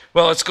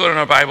Well, let's go to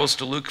our Bibles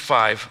to Luke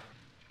 5.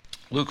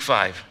 Luke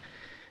 5.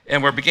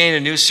 And we're beginning a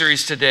new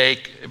series today,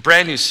 a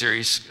brand new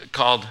series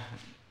called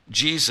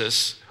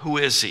Jesus, Who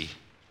Is He?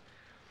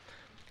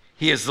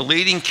 He is the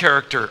leading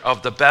character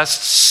of the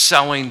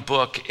best-selling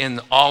book in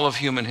all of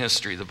human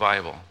history, the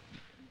Bible.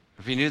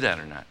 If you knew that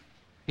or not.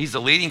 He's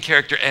the leading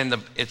character and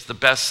it's the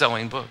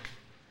best-selling book.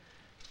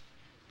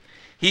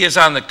 He is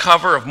on the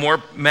cover of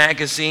more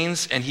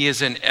magazines and he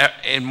is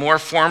in more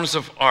forms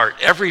of art,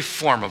 every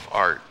form of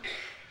art.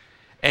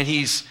 And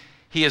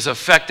he has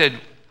affected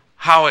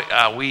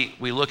how we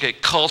look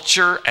at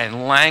culture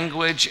and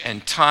language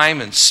and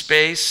time and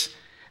space,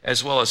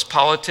 as well as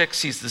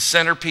politics. He's the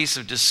centerpiece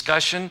of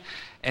discussion.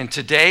 And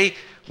today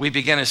we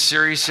begin a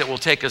series that will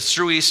take us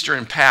through Easter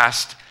and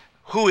past.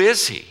 Who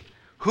is he?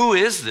 Who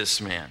is this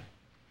man?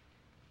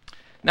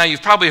 Now,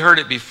 you've probably heard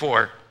it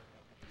before.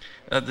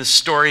 The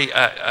story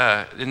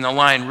in the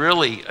line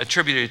really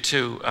attributed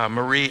to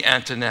Marie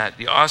Antoinette,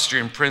 the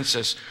Austrian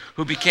princess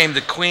who became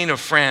the Queen of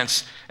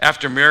France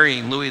after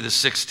marrying Louis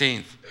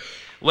XVI.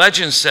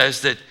 Legend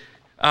says that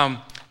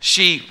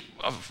she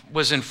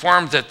was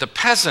informed that the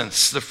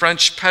peasants, the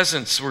French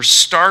peasants, were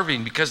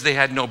starving because they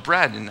had no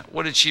bread. And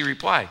what did she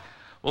reply?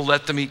 Well,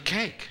 let them eat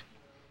cake.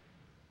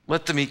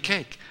 Let them eat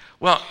cake.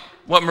 Well,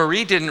 what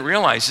Marie didn't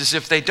realize is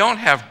if they don't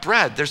have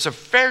bread, there's a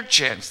fair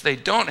chance they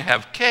don't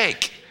have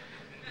cake.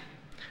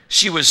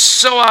 She was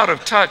so out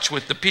of touch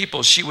with the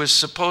people she was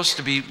supposed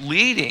to be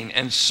leading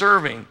and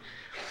serving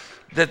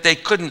that they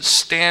couldn't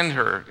stand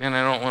her. And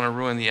I don't want to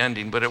ruin the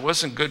ending, but it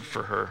wasn't good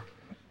for her.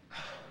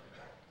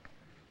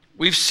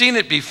 We've seen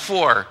it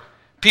before.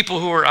 People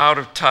who are out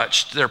of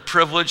touch, they're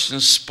privileged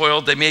and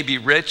spoiled. They may be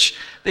rich.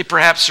 They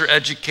perhaps are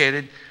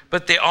educated,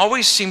 but they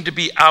always seem to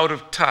be out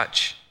of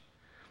touch.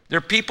 There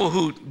are people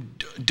who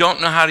don't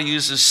know how to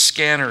use a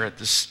scanner at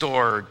the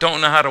store, don't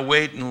know how to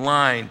wait in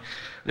line.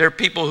 There are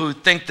people who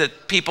think that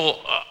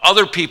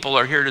other people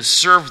are here to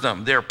serve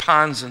them. They're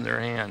pawns in their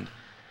hand.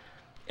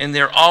 And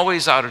they're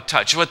always out of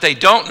touch. What they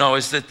don't know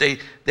is that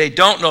they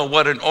don't know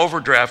what an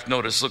overdraft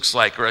notice looks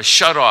like or a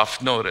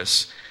shut-off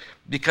notice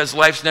because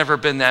life's never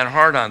been that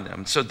hard on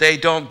them. So they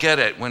don't get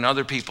it when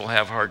other people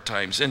have hard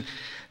times. And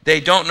they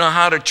don't know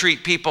how to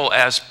treat people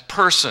as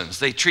persons.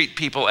 They treat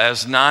people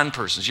as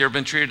non-persons. You ever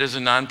been treated as a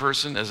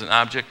non-person, as an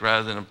object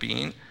rather than a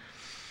being?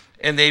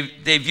 And they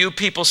view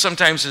people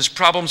sometimes as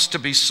problems to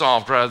be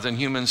solved rather than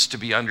humans to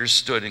be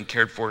understood and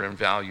cared for and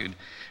valued.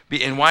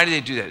 And why do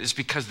they do that? It's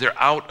because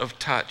they're out of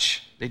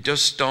touch. They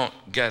just don't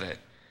get it.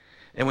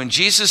 And when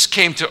Jesus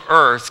came to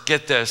earth,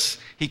 get this,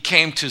 he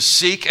came to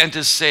seek and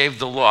to save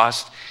the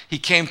lost. He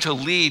came to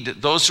lead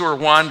those who are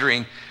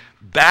wandering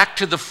back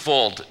to the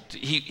fold.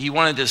 He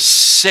wanted to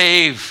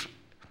save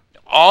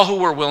all who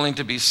were willing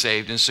to be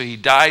saved. And so he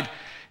died,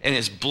 and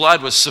his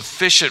blood was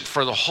sufficient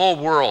for the whole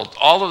world,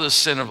 all of the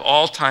sin of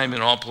all time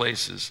in all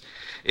places.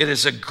 It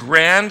is a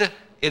grand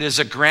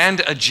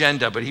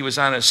agenda, but he was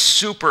on a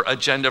super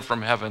agenda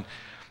from heaven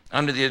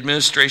under the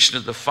administration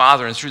of the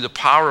Father and through the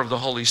power of the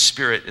Holy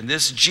Spirit. And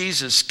this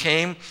Jesus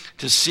came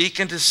to seek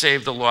and to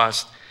save the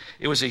lost.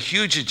 It was a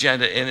huge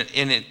agenda,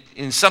 and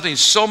in something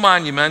so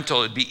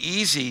monumental, it'd be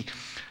easy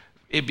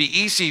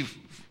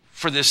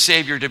for this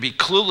Savior to be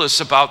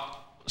clueless about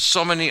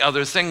so many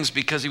other things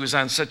because he was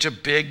on such a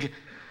big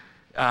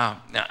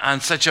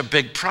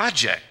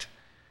project.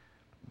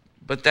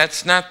 But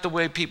that's not the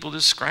way people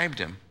described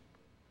him.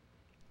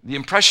 The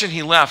impression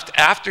he left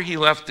after he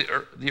left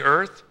the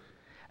earth,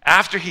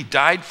 after he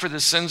died for the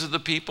sins of the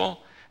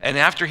people, and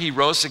after he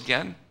rose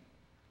again,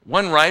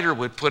 one writer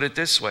would put it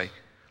this way: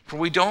 for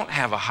we don't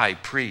have a high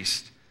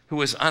priest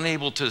who is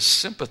unable to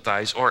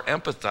sympathize or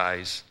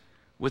empathize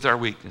with our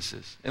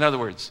weaknesses. In other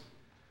words,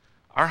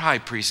 our high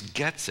priest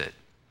gets it.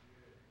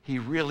 He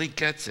really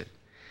gets it.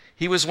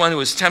 He was one who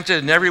was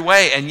tempted in every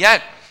way, and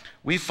yet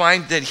we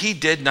find that he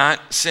did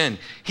not sin.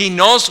 He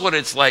knows what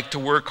it's like to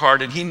work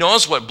hard, and he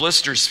knows what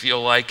blisters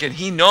feel like, and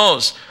he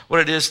knows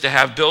what it is to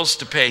have bills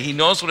to pay. He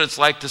knows what it's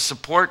like to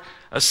support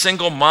a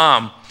single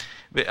mom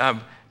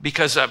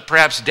because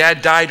perhaps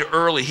dad died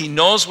early. He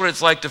knows what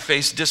it's like to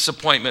face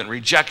disappointment,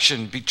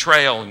 rejection,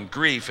 betrayal, and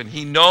grief, and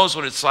he knows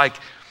what it's like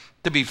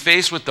to be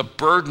faced with the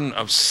burden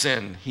of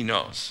sin. He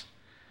knows.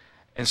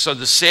 And so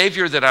the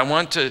Savior that I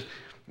want to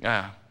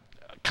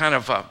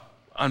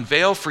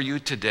unveil for you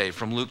today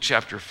from Luke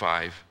chapter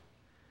 5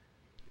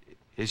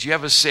 is you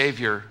have a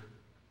Savior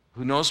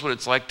who knows what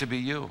it's like to be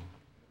you.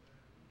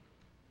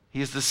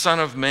 He is the Son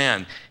of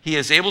Man. He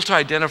is able to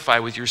identify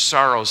with your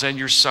sorrows and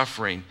your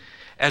suffering,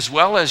 as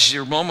well as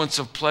your moments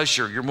of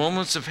pleasure, your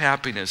moments of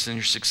happiness, and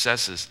your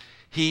successes.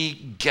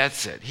 He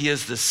gets it. He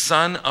is the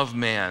Son of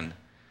Man.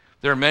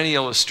 There are many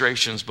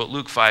illustrations, but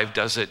Luke 5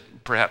 does it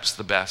perhaps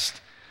the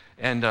best.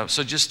 And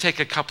so just take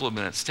a couple of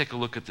minutes, take a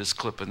look at this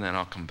clip, and then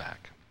I'll come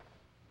back.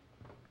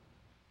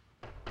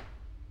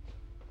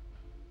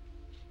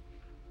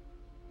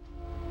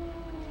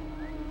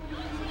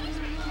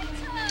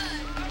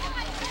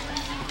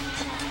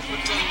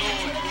 Put the Lord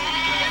your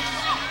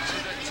God to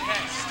the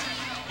test.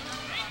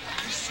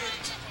 You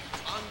should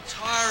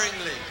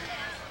untiringly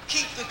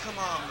keep the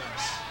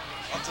commandments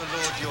of the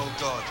Lord your your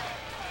God,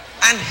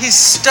 and his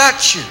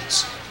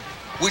statutes,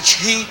 which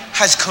he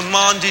has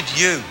commanded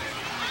you.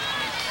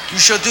 You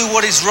shall do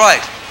what is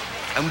right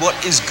and what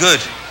is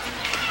good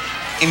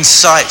in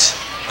sight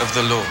of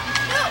the Lord.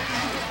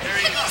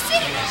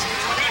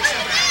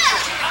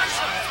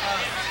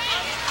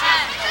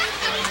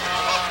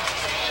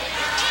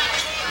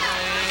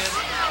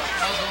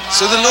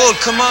 So the Lord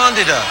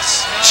commanded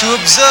us to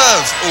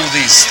observe all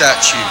these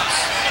statutes.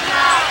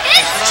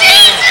 It's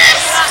Jesus!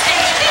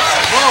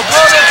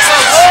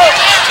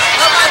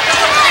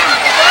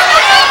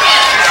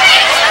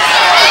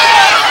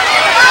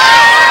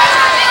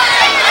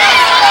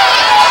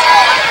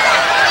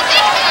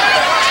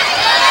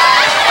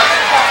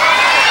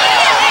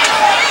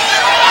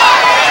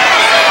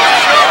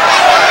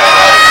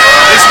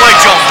 This way,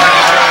 John.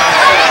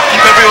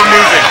 Keep everyone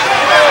moving.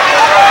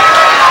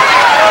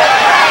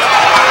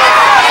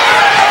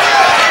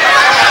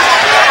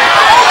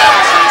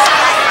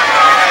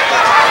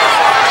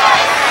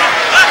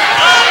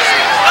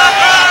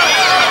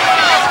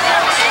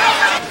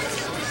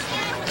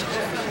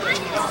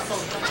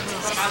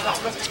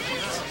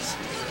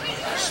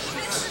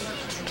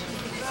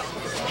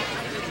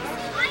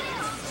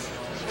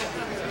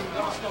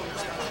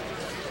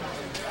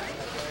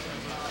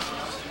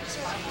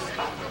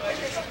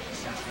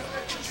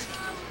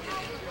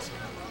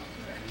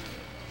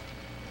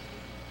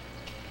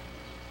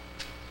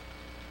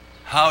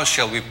 How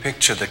shall we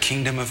picture the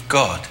kingdom of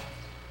God?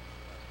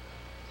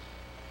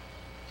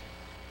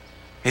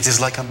 It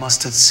is like a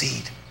mustard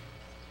seed,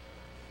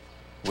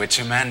 which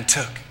a man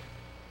took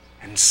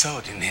and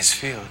sowed in his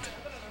field.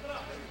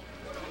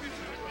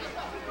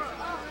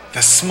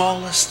 The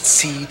smallest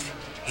seed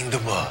in the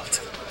world.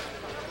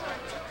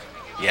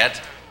 Yet,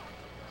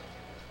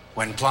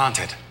 when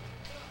planted,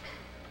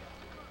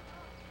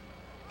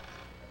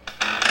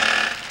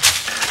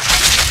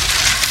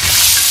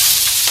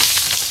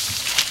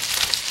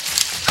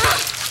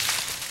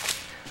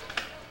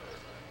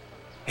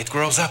 it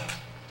grows up.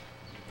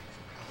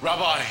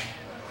 Rabbi,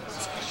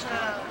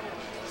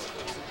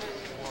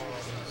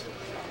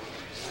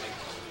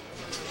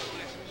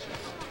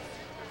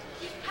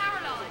 He's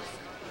paralyzed.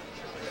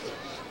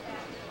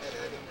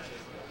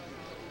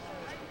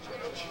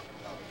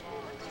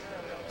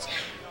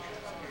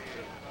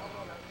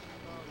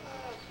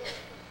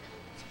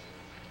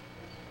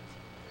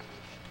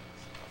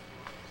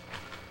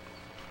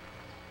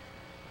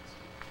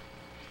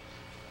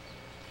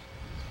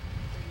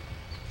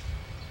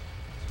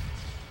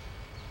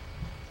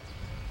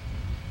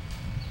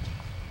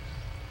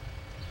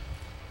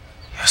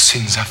 Your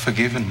sins are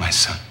forgiven, my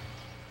son.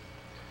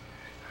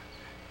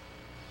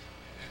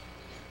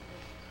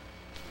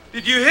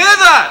 Did you hear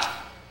that?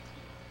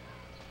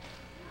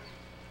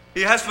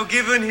 He has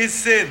forgiven his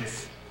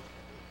sins.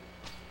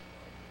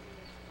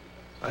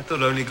 I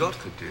thought only God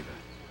could do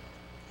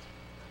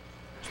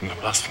that. isn't that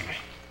blasphemy?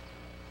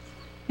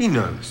 He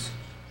knows.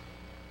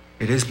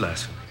 It is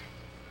blasphemy.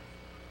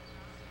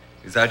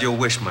 Is that your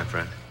wish, my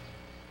friend?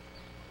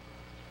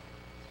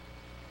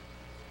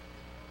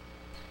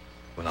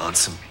 Well,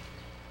 answer me.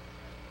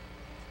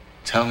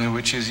 Tell me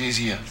which is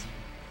easier.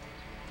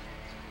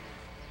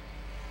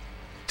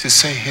 To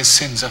say his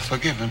sins are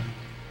forgiven,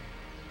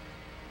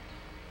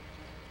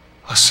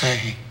 or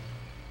say,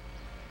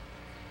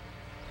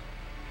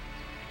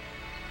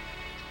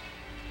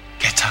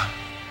 get up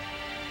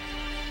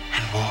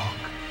and walk.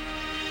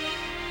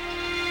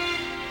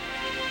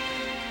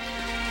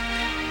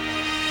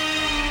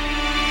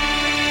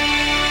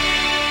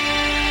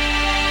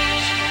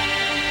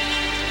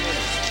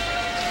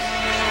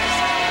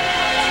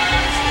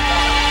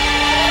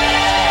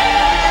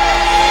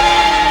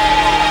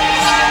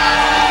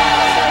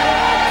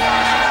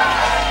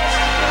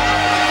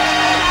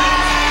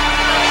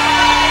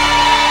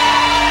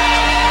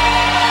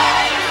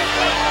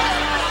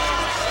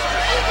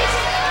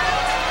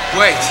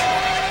 Wait.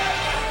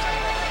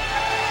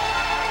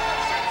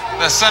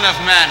 The Son of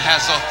Man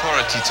has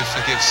authority to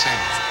forgive sin.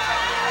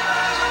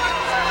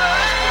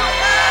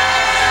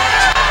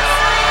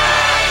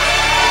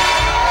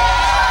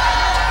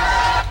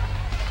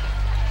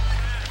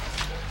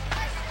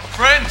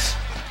 Friends!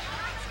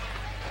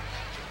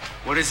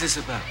 What is this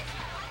about?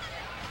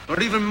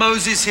 Not even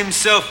Moses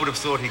himself would have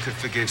thought he could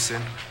forgive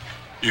sin.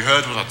 You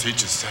heard what our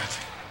teacher said.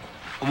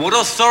 On what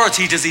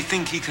authority does he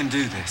think he can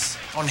do this?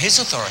 On his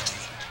authority.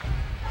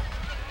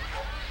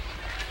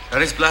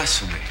 That is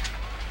blasphemy.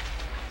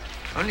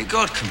 Only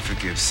God can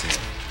forgive sin.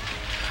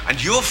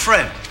 And your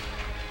friend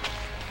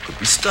could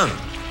be stoned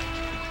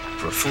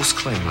for a false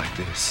claim like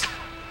this.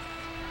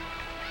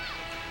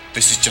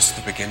 This is just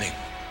the beginning.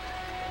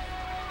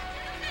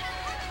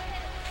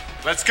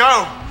 Let's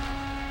go!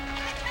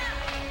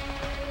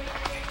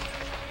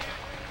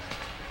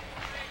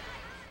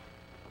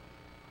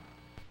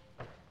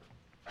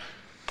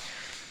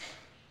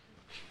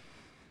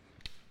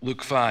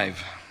 Luke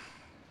 5,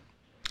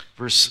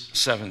 verse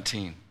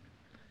 17.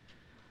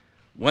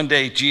 One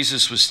day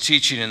Jesus was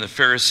teaching, and the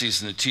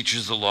Pharisees and the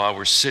teachers of the law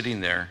were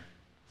sitting there.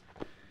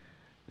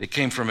 They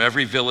came from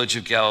every village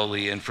of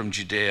Galilee and from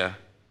Judea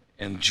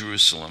and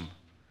Jerusalem,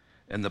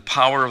 and the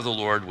power of the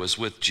Lord was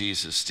with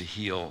Jesus to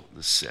heal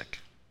the sick.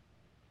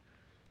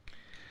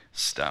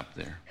 Stop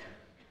there.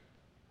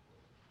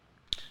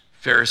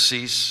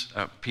 Pharisees,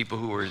 people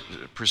who were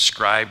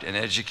prescribed and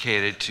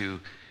educated to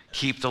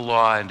keep the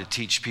law and to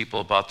teach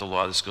people about the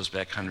law. This goes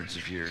back hundreds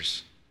of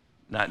years.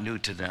 Not new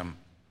to them.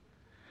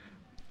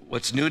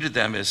 What's new to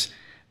them is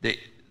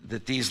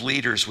that these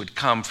leaders would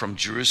come from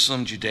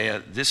Jerusalem,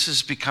 Judea. This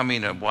is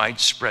becoming a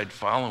widespread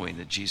following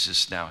that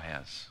Jesus now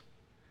has.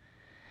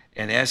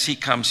 And as he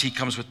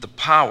comes with the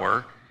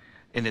power,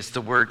 and it's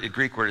the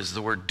Greek word is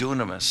the word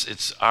dunamis.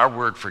 It's our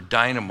word for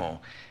dynamo.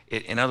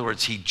 In other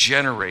words, he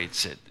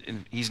generates it.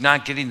 And he's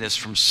not getting this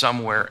from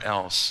somewhere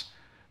else.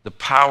 The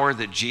power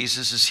that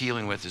Jesus is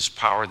healing with is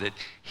power that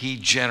he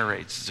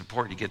generates. It's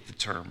important to get the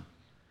term.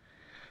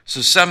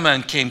 So some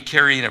men came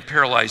carrying a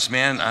paralyzed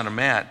man on a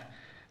mat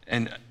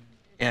and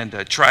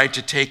tried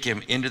to take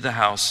him into the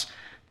house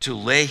to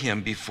lay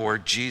him before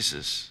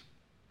Jesus.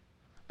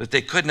 But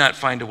they could not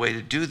find a way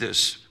to do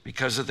this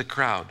because of the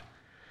crowd.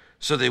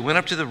 So they went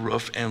up to the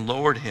roof and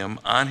lowered him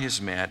on his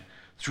mat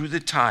through the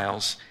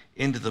tiles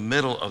into the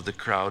middle of the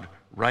crowd,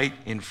 right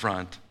in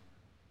front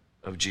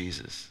of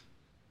Jesus.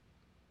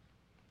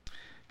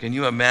 Can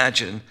you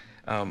imagine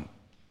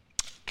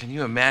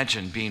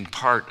being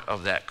part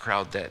of that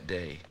crowd that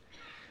day?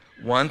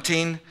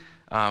 Wanting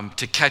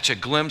to catch a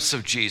glimpse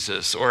of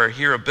Jesus or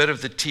hear a bit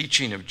of the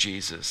teaching of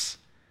Jesus.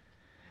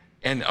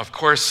 And of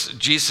course,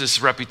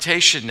 Jesus'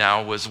 reputation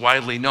now was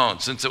widely known.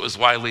 Since it was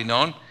widely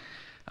known,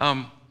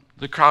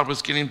 the crowd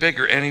was getting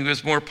bigger and he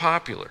was more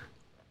popular.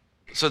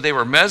 So they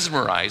were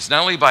mesmerized,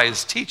 not only by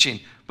his teaching,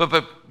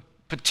 but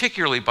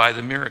particularly by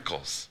the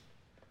miracles.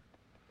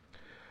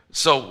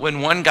 So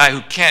when one guy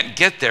who can't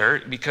get there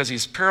because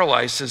he's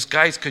paralyzed says,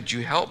 "Guys, could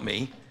you help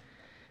me?"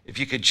 If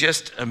you could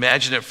just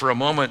imagine it for a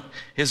moment,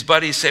 his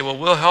buddies say, "Well,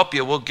 we'll help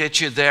you. We'll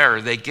get you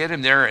there." They get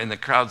him there and the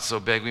crowd's so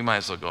big, we might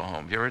as well go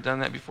home. You ever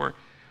done that before?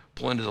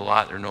 Pull into the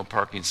lot, there are no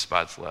parking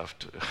spots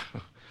left.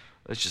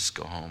 Let's just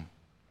go home.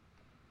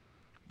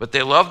 But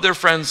they loved their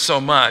friends so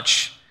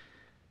much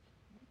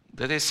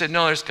that they said,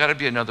 "No, there's got to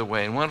be another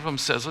way." And one of them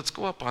says, "Let's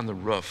go up on the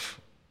roof."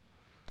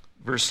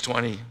 Verse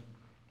 20,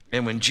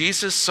 and when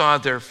Jesus saw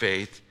their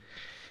faith,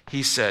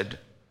 he said,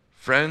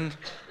 "Friend,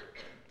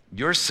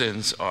 your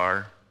sins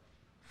are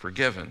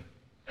forgiven."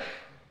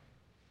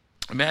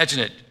 Imagine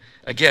it,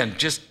 again,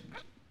 just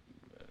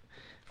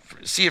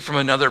see it from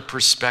another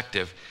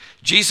perspective.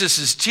 Jesus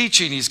is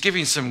teaching, he's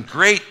giving some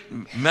great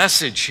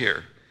message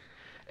here.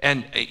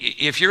 And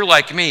if you're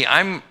like me,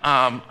 I'm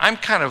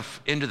kind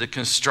of into the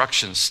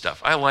construction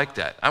stuff. I like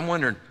that. I'm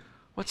wondering,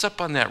 what's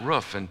up on that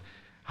roof? And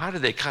how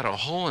did they cut a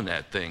hole in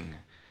that thing?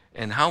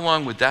 And how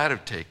long would that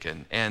have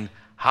taken? And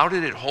how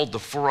did it hold the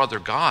 4 other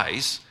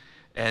guys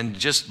and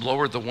just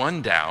lower the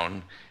one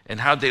down?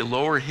 And how'd they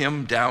lower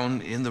him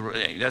down in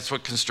the... That's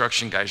what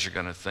construction guys are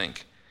going to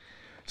think.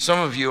 Some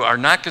of you are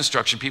not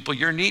construction people,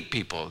 you're neat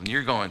people. And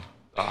you're going,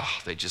 "Oh,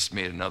 they just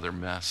made another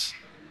mess.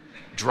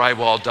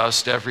 Drywall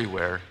dust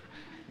everywhere."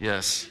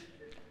 Yes.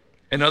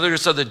 And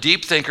others of the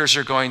deep thinkers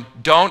are going,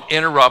 "Don't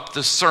interrupt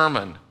the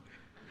sermon.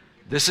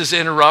 This is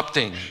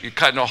interrupting. You're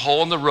cutting a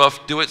hole in the roof.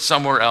 Do it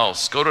somewhere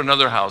else. Go to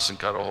another house and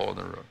cut a hole in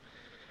the roof."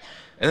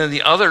 And then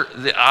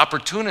the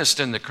opportunists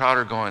in the crowd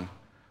are going,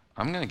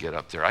 "I'm going to get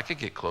up there. I could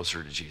get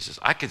closer to Jesus.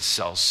 I could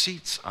sell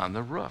seats on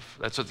the roof."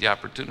 That's what the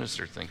opportunists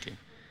are thinking.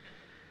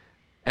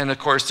 And of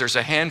course, there's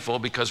a handful,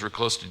 because we're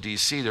close to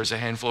DC, there's a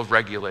handful of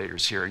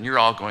regulators here. And you're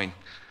all going,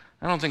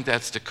 "I don't think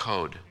that's the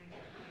code."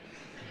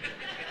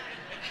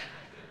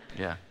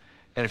 Yeah.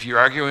 And if you're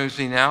arguing with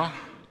me now,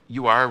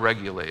 you are a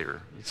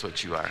regulator. That's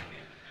what you are.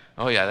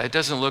 "Oh yeah, that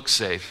doesn't look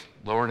safe,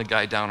 lowering a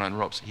guy down on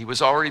ropes. He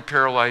was already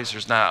paralyzed.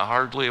 There's not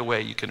hardly a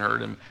way you can hurt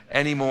him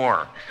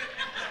anymore."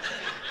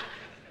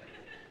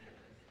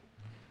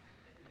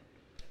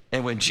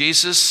 And when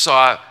Jesus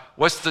saw,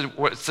 what's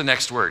the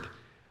next word?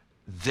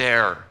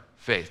 Their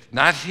faith,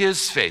 not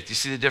his faith. You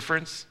see the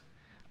difference?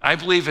 I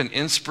believe in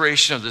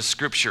inspiration of the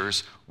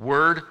scriptures,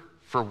 word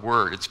for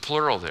word. It's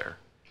plural there.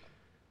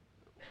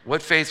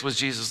 What faith was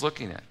Jesus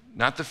looking at?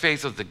 Not the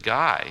faith of the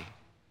guy,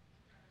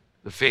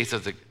 the faith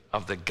of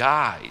the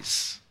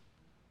guys,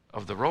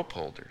 of the rope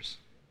holders.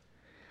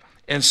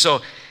 And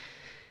so,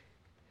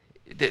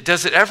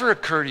 does it ever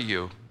occur to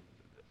you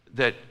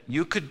that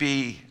you could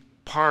be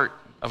part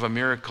of a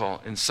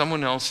miracle in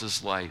someone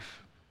else's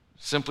life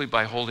simply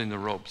by holding the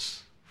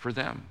ropes for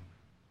them?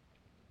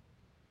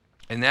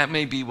 And that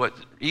may be what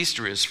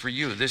Easter is for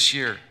you this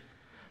year.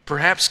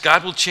 Perhaps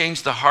God will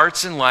change the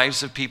hearts and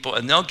lives of people,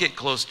 and they'll get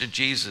close to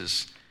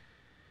Jesus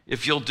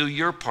if you'll do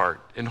your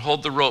part and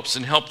hold the ropes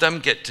and help them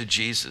get to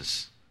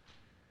Jesus.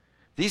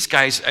 These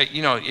guys,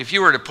 if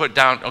you were to put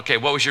down, "Okay,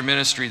 what was your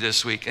ministry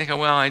this week?" They go,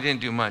 "Well, I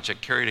didn't do much. I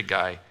carried a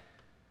guy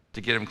to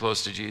get him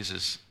close to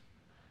Jesus.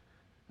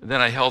 And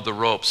then I held the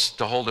ropes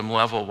to hold him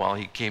level while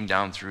he came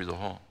down through the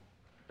hole."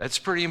 That's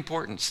pretty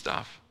important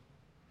stuff.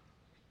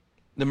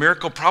 The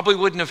miracle probably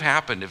wouldn't have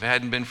happened if it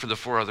hadn't been for the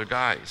 4 other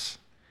guys.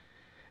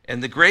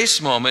 And the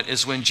grace moment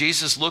is when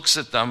Jesus looks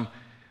at them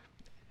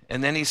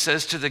and then he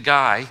says to the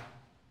guy,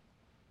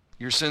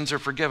 your sins are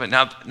forgiven.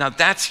 Now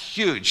that's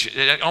huge.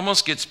 It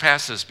almost gets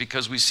past us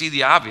because we see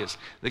the obvious.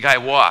 The guy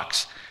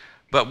walks.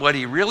 But what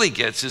he really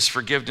gets is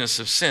forgiveness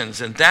of sins.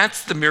 And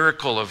that's the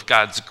miracle of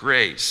God's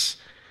grace.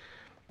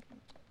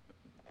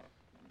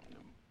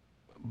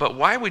 But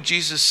why would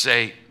Jesus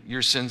say,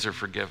 your sins are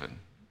forgiven?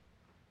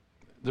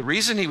 The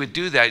reason he would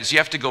do that is you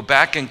have to go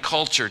back in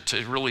culture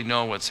to really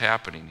know what's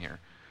happening here.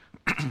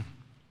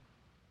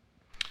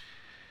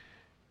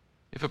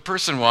 If a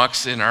person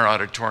walks in our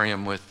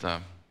auditorium with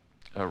a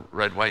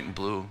red, white, and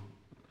blue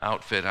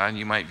outfit on,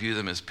 you might view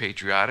them as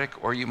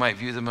patriotic, or you might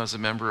view them as a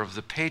member of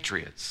the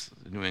Patriots,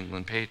 the New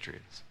England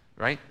Patriots,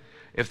 right?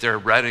 If they're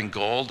red and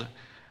gold,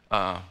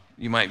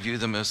 you might view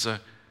them as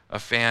a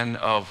fan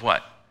of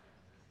what?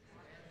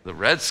 The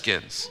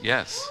Redskins,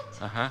 yes.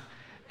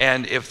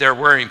 And if they're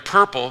wearing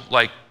purple,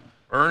 like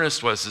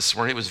Ernest was this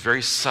morning, it was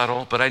very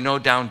subtle, but I know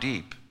down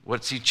deep.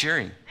 What's he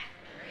cheering?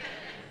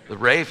 The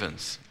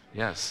Ravens,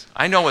 yes.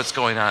 I know what's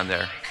going on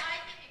there.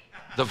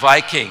 The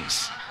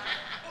Vikings.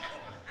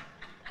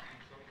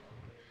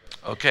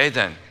 Okay,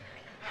 then.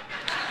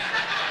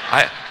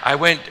 I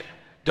went,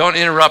 don't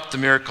interrupt the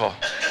miracle.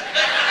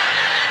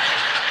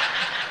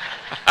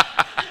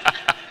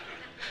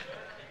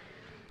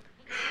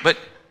 But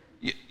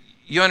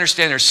you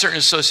understand there's certain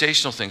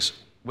associational things.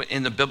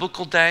 In the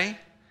biblical day,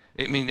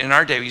 I mean, in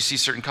our day, you see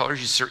certain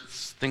colors, you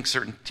think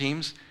certain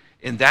teams.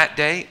 In that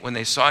day, when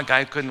they saw a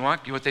guy who couldn't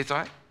walk, you know what they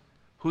thought?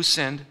 Who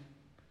sinned?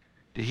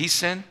 Did he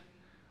sin?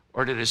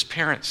 Or did his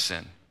parents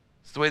sin?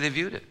 It's the way they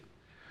viewed it.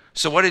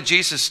 So what did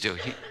Jesus do?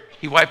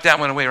 He wiped that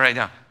one away right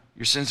now.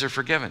 Your sins are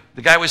forgiven.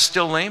 The guy was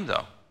still lame,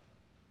 though.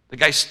 The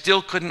guy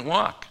still couldn't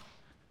walk.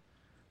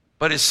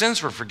 But his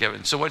sins were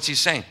forgiven. So what's he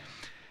saying?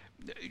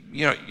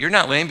 You know, you're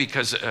not lame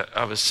because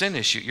of a sin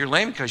issue. You're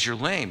lame because you're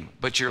lame.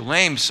 But you're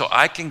lame so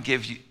I can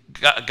give you,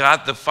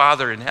 God the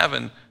Father in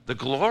heaven, the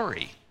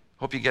glory.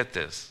 Hope you get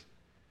this.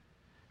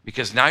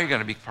 Because now you're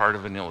going to be part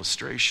of an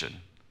illustration.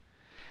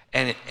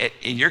 And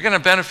you're going to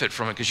benefit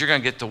from it because you're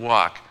going to get to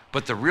walk.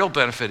 But the real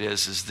benefit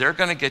is they're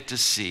going to get to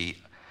see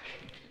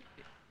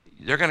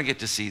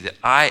that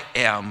I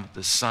am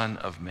the Son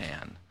of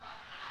Man.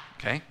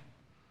 Okay?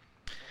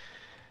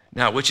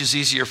 Now, which is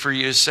easier for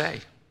you to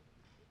say?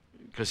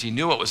 Because he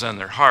knew what was on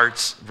their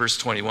hearts. Verse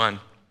 21,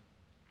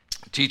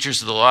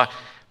 teachers of the law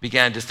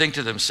began to think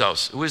to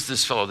themselves, who is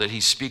this fellow that he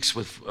speaks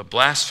with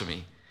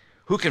blasphemy?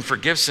 Who can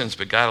forgive sins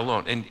but God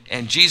alone?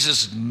 And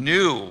Jesus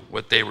knew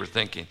what they were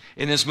thinking.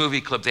 In this movie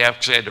clip, they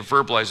actually had to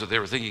verbalize what they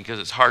were thinking because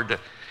it's hard to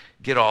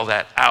get all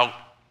that out,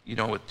 you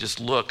know, with just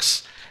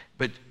looks.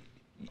 But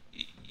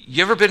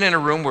you ever been in a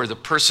room where the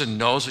person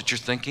knows what you're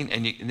thinking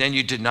and then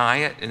you deny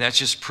it, and that's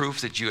just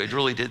proof that you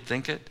really did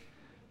think it?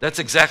 That's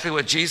exactly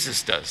what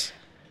Jesus does.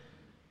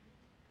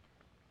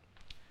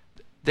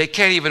 They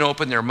can't even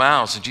open their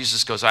mouths. And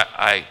Jesus goes,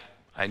 I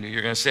knew you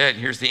were going to say it, and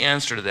here's the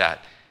answer to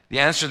that. The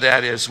answer to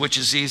that is, which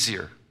is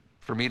easier?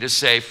 For me to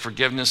say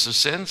forgiveness of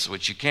sins,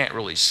 which you can't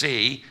really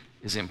see,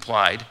 is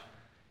implied.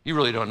 You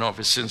really don't know if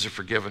his sins are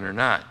forgiven or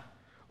not.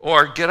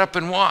 Or get up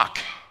and walk.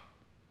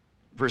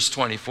 Verse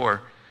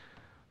 24.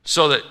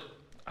 But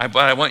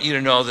I want you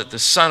to know that the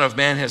Son of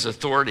Man has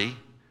authority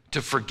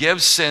to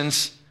forgive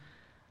sins.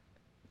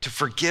 To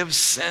forgive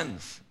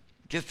sins.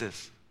 Get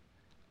this.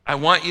 I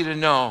want you to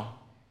know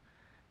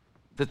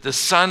that the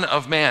Son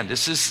of Man,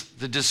 this is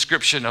the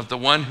description of the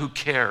one who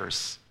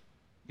cares.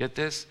 Get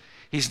this?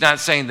 He's not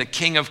saying the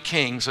King of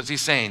Kings. What's he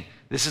saying?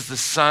 This is the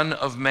Son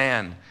of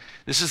Man.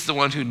 This is the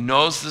one who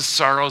knows the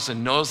sorrows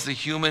and knows the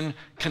human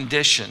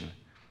condition.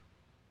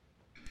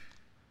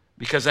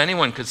 Because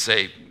anyone could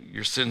say,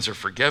 your sins are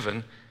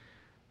forgiven,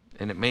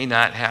 and it may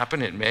not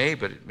happen. It may,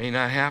 but it may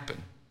not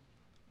happen.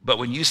 But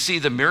when you see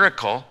the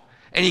miracle,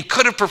 and he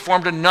could have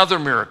performed another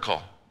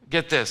miracle.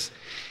 Get this.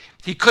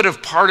 He could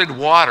have parted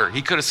water.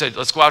 He could have said,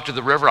 let's go out to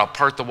the river. I'll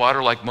part the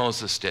water like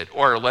Moses did.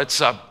 Or let's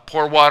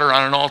pour water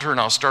on an altar and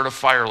I'll start a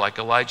fire like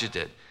Elijah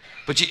did.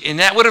 And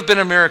that would have been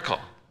a miracle,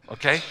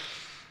 okay?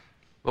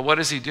 But what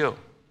does he do?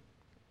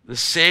 The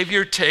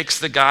Savior takes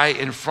the guy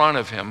in front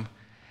of him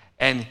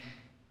and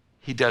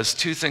he does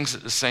two things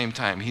at the same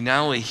time. He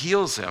not only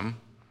heals him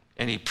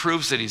and he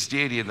proves that he's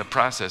deity in the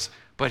process,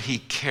 but he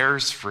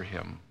cares for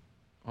him.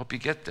 I hope you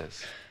get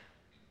this.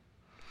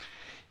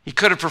 He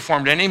could have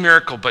performed any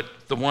miracle, but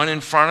the one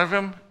in front of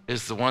him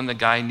is the one the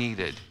guy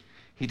needed.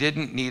 He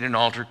didn't need an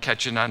altar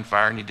catching on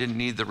fire, and he didn't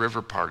need the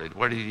river parted.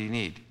 What did he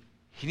need?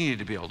 He needed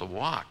to be able to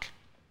walk.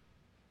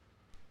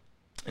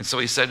 And so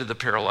he said to the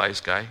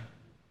paralyzed guy,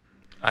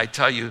 I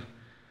tell you,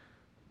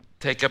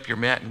 take up your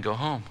mat and go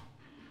home.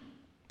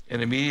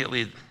 And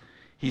immediately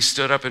he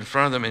stood up in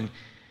front of them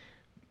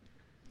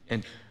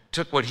and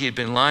took what he had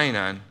been lying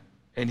on,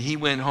 and he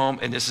went home,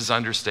 and this is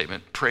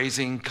understatement,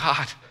 praising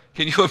God.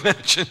 Can you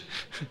imagine?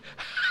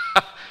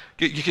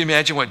 You can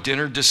imagine what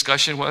dinner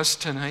discussion was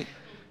tonight?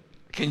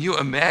 Can you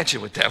imagine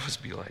what that would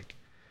be like?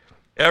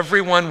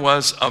 Everyone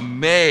was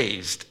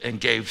amazed and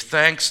gave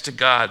thanks to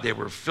God. They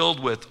were filled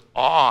with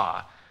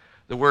awe.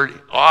 The word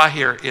awe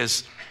here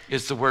is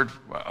the word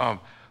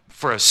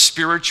for a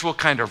spiritual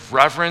kind of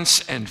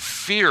reverence and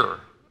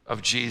fear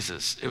of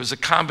Jesus. It was a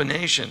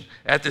combination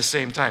at the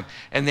same time.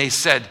 And they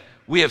said,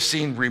 we have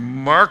seen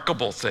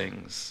remarkable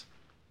things.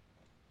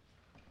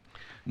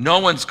 No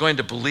one's going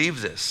to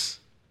believe this.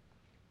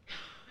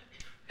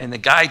 And the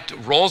guy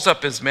rolls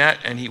up his mat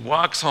and he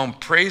walks home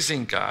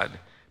praising God.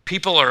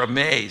 People are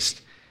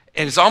amazed.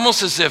 And it's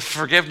almost as if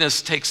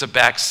forgiveness takes a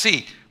back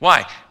seat.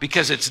 Why?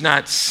 Because it's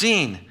not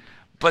seen.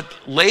 But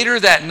later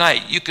that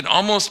night, you can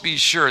almost be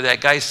sure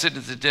that guy sitting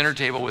at the dinner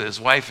table with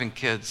his wife and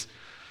kids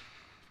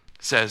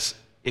says,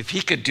 if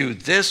he could do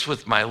this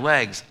with my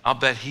legs, I'll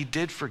bet he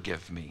did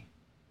forgive me.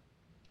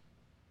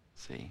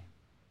 See?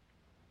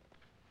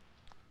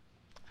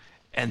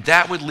 And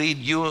that would lead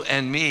you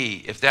and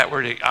me, if that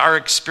were our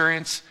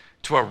experience,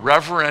 to a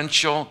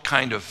reverential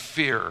kind of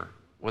fear,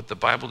 what the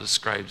Bible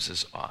describes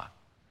as awe.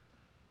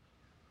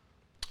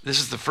 This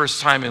is the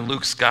first time in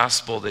Luke's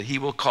gospel that he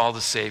will call the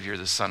Savior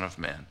the Son of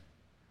Man.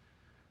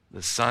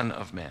 The Son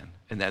of Man.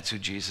 And that's who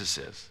Jesus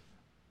is.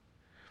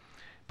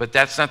 But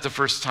that's not the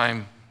first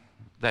time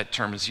that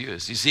term is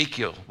used.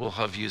 Ezekiel will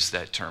have used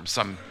that term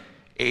some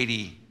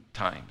 80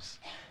 times.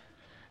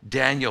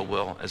 Daniel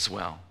will as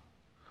well.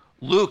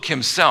 Luke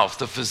himself,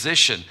 the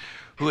physician,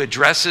 who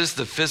addresses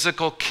the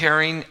physical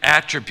caring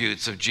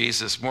attributes of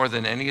Jesus more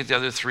than any of the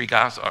other three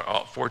gospels,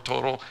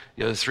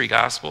 the other three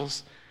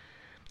gospels,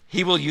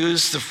 he will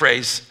use the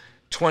phrase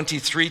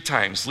 23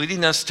 times,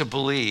 leading us to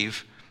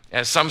believe,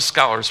 as some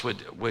scholars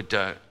would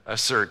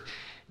assert,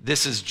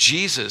 this is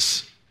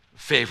Jesus'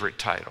 favorite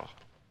title.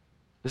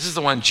 This is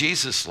the one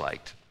Jesus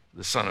liked,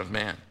 the Son of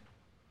Man.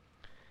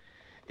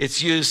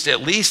 It's used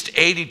at least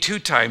 82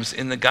 times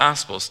in the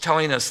Gospels,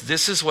 telling us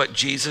this is what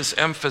Jesus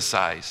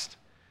emphasized.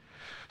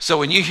 So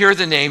when you hear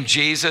the name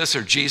Jesus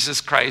or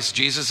Jesus Christ,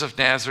 Jesus of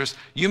Nazareth,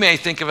 you may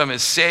think of him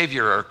as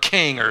Savior or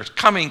King or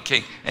coming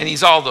King, and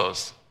he's all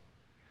those.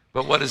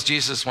 But what does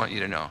Jesus want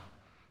you to know?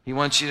 He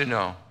wants you to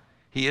know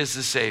he is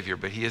the Savior,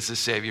 but he is the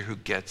Savior who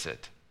gets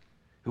it,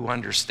 who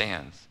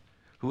understands,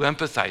 who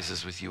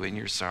empathizes with you in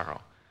your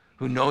sorrow,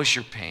 who knows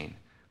your pain,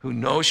 who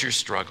knows your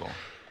struggle,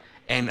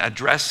 and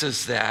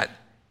addresses that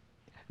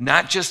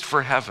not just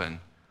for heaven,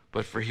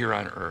 but for here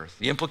on earth.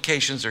 The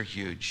implications are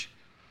huge.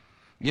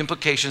 The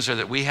implications are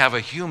that we have a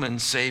human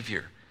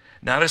Savior,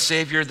 not a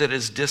Savior that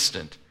is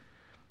distant,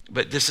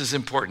 but this is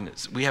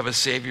important. We have a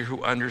Savior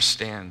who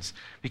understands,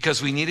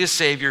 because we need a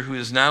Savior who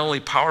is not only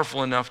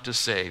powerful enough to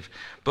save,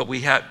 but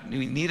we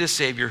need a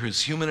Savior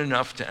who's human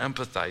enough to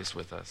empathize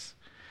with us.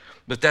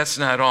 But that's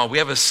not all. We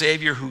have a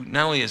Savior who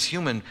not only is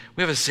human,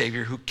 we have a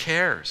Savior who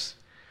cares.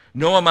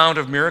 No amount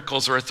of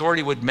miracles or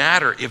authority would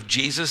matter if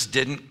Jesus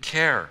didn't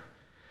care.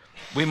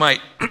 We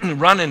might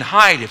run and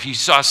hide if you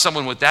saw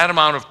someone with that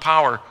amount of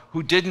power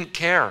who didn't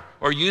care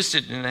or used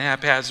it in a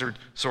haphazard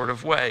sort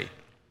of way.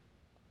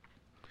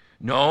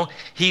 No,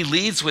 he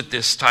leads with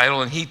this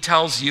title, and he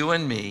tells you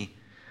and me,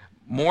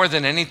 more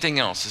than anything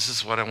else, this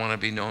is what I want to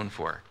be known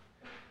for.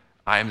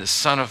 I am the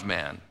Son of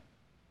Man.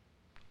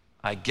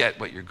 I get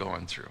what you're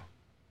going through.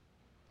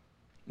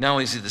 Not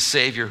only is he the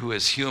Savior who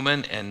is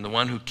human and the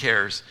one who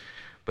cares,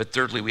 but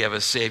thirdly, we have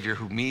a Savior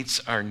who meets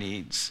our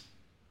needs.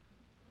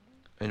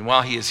 And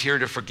while he is here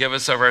to forgive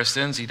us of our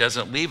sins, he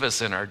doesn't leave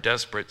us in our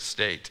desperate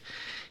state.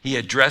 He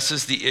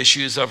addresses the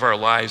issues of our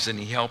lives, and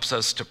he helps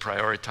us to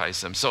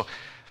prioritize them. So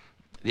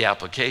the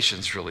application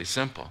is really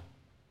simple.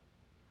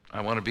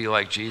 I want to be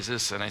like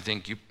Jesus, and I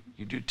think you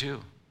do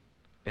too.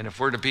 And if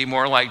we're to be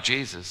more like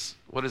Jesus,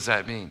 what does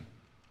that mean?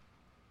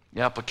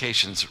 The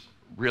application's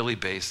really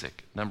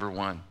basic. Number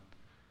one,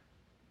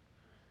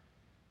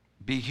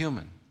 be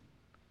human.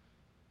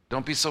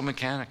 Don't be so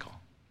mechanical.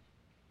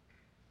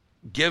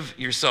 Give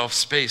yourself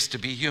space to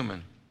be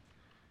human.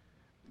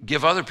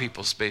 Give other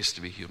people space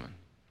to be human.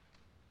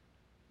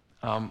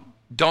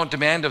 Don't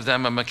demand of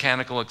them a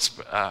mechanical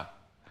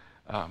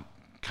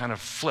kind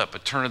of flip, a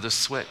turn of the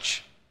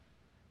switch.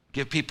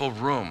 Give people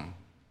room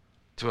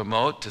to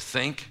emote, to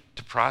think,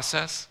 to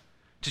process,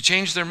 to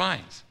change their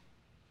minds.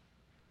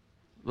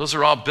 Those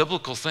are all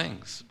biblical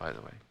things, by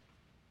the way.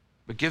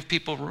 But give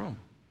people room.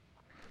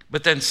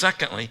 But then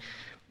secondly,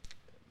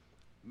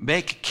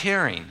 make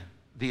caring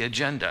the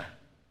agenda.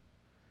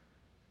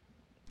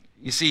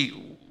 You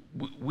see,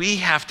 we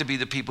have to be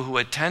the people who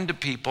attend to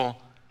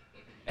people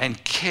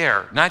and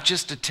care. Not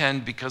just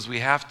attend because we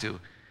have to,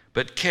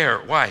 but care.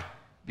 Why?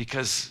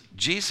 Because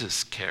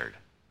Jesus cared.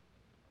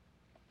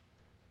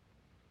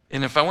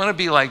 And if I want to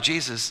be like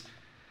Jesus,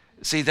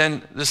 see,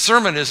 then the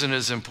sermon isn't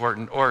as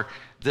important, or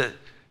the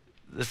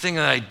thing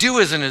that I do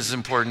isn't as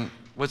important.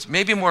 What's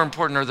maybe more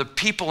important are the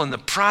people in the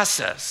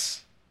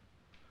process.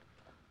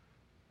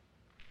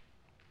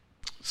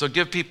 So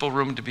give people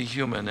room to be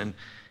human and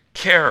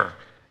care.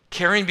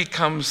 Caring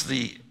becomes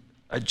the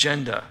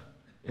agenda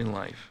in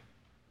life.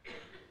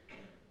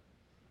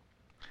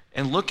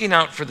 And looking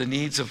out for the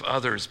needs of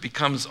others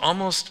becomes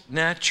almost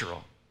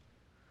natural.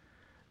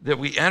 That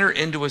we enter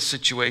into a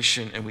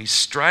situation and we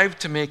strive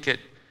to make it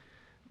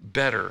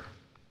better.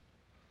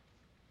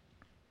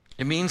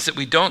 It means that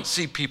we don't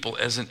see people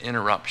as an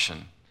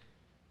interruption.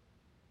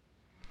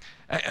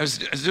 I was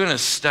doing a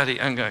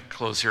study. I'm going to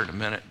close here in a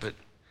minute, but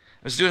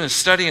was doing a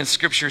study in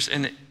scriptures,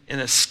 and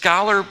a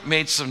scholar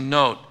made some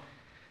note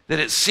that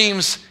it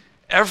seems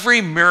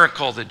every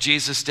miracle that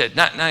Jesus did,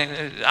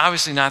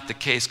 obviously not the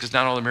case because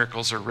not all the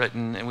miracles are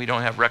written and we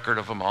don't have record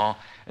of them all,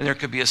 and there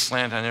could be a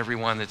slant on every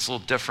one that's a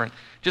little different.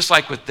 Just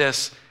like with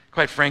this,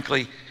 quite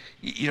frankly,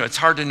 it's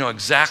hard to know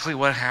exactly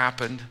what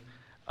happened,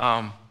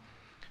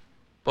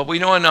 but we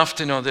know enough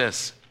to know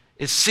this.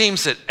 It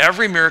seems that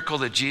every miracle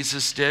that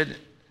Jesus did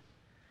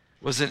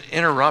was an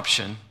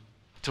interruption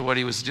to what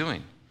he was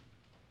doing.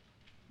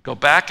 Go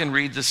back and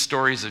read the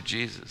stories of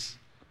Jesus.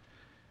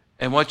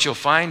 And what you'll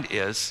find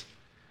is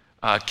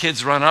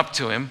kids run up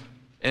to him,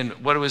 and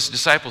what do his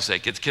disciples say?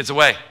 Get the kids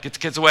away, get the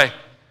kids away.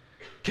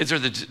 Kids are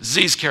the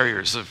disease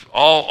carriers of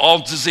all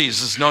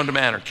diseases known to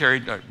man are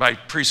carried by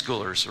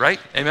preschoolers, right?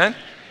 Amen?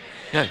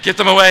 Yeah, get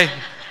them away.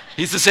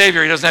 He's the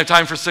Savior. He doesn't have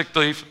time for sick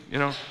leave,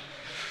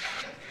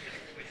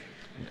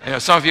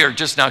 some of you are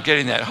just now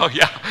getting that. Oh,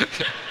 yeah.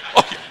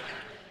 Oh, yeah.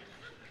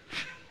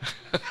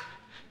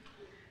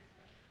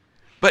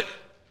 But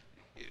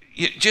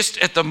just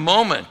at the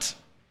moment,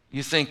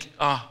 you think,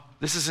 oh,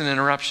 this is an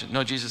interruption.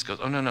 No, Jesus goes,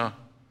 oh, no.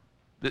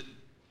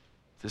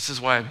 This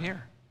is why I'm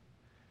here.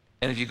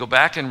 And if you go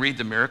back and read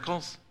the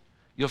miracles,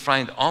 you'll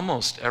find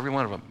almost every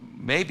one of them,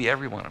 maybe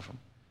every one of them,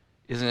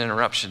 is an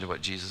interruption to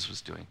what Jesus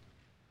was doing.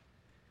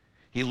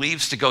 He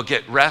leaves to go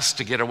get rest,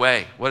 to get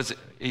away. What is it?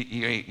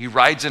 He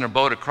rides in a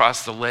boat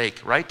across the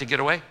lake, right, to get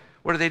away.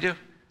 What do?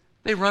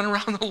 They run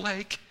around the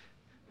lake.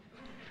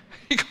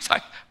 He goes,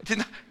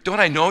 don't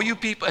I know you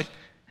people?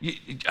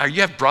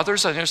 You have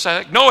brothers on your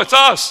side? No, it's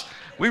us.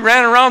 We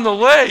ran around the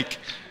lake.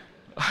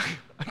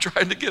 I'm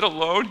trying to get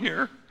alone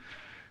here.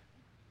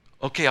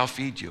 Okay, I'll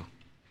feed you.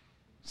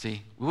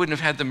 See, we wouldn't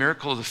have had the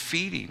miracle of the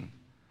feeding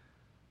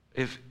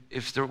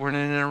if there weren't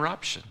an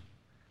interruption.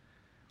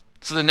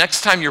 So the next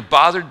time you're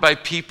bothered by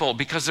people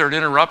because they're an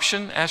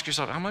interruption, ask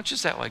yourself, how much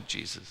is that like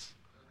Jesus?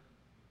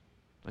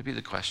 That'd be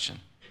the question.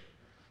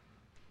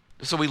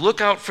 So we look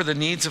out for the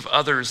needs of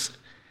others,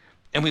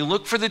 and we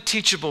look for the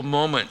teachable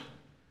moment,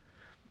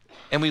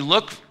 and we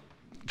look,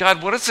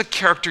 God, what is the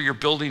character you're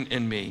building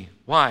in me?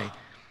 Why?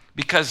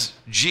 Because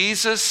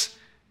Jesus,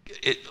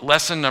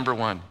 lesson number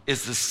one,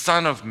 is the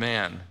Son of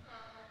Man,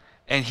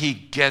 and he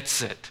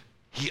gets it.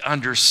 He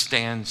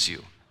understands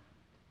you.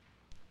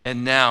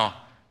 And now,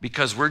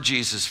 because we're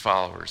Jesus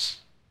followers,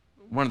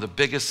 one of the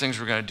biggest things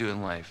we're going to do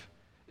in life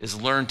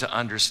is learn to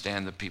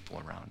understand the people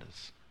around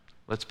us.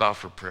 Let's bow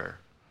for prayer.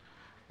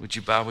 Would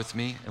you bow with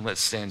me? And let's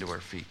stand to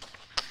our feet.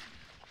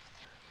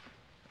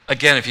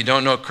 Again, if you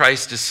don't know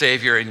Christ as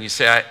Savior and you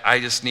say, I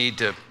just need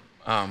to,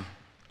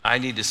 I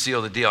need to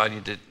seal the deal. I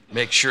need to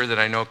make sure that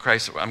I know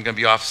Christ. I'm going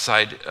to be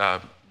offside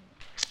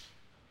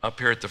up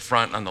here at the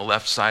front on the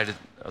left side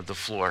of the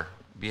floor.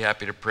 Be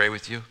happy to pray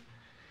with you.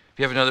 If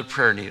you have another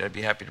prayer need, I'd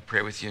be happy to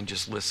pray with you and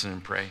just listen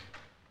and pray.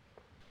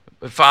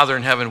 But Father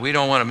in heaven, we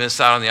don't want to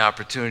miss out on the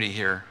opportunity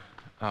here.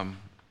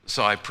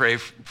 So I pray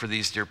for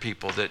these dear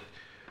people that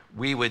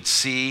we would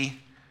see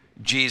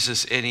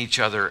Jesus in each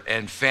other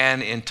and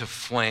fan into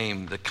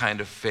flame the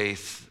kind of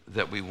faith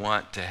that we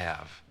want to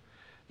have,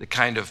 the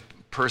kind of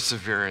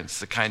perseverance,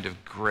 the kind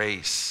of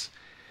grace,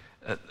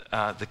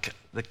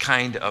 the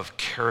kind of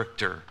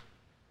character,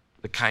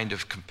 the kind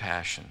of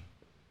compassion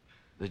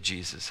that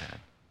Jesus had.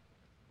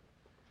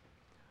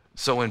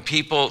 So when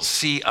people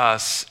see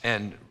us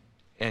and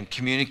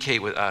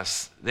communicate with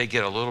us, they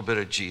get a little bit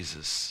of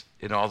Jesus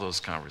in all those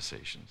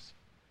conversations.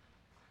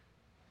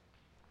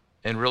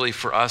 And really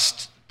for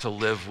us to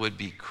live would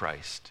be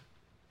Christ.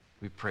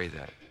 We pray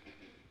that.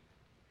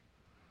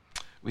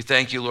 We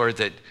thank you, Lord,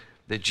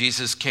 that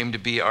Jesus came to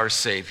be our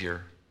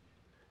Savior,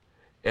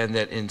 and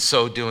that in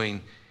so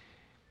doing,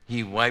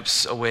 he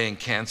wipes away and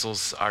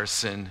cancels our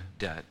sin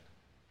debt.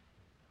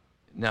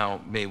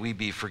 Now, may we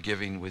be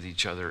forgiving with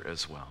each other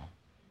as well.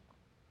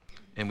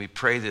 And we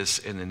pray this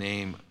in the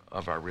name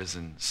of our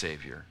risen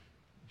Savior,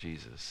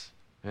 Jesus.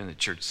 And the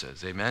church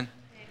says, amen?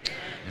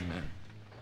 Amen. Amen.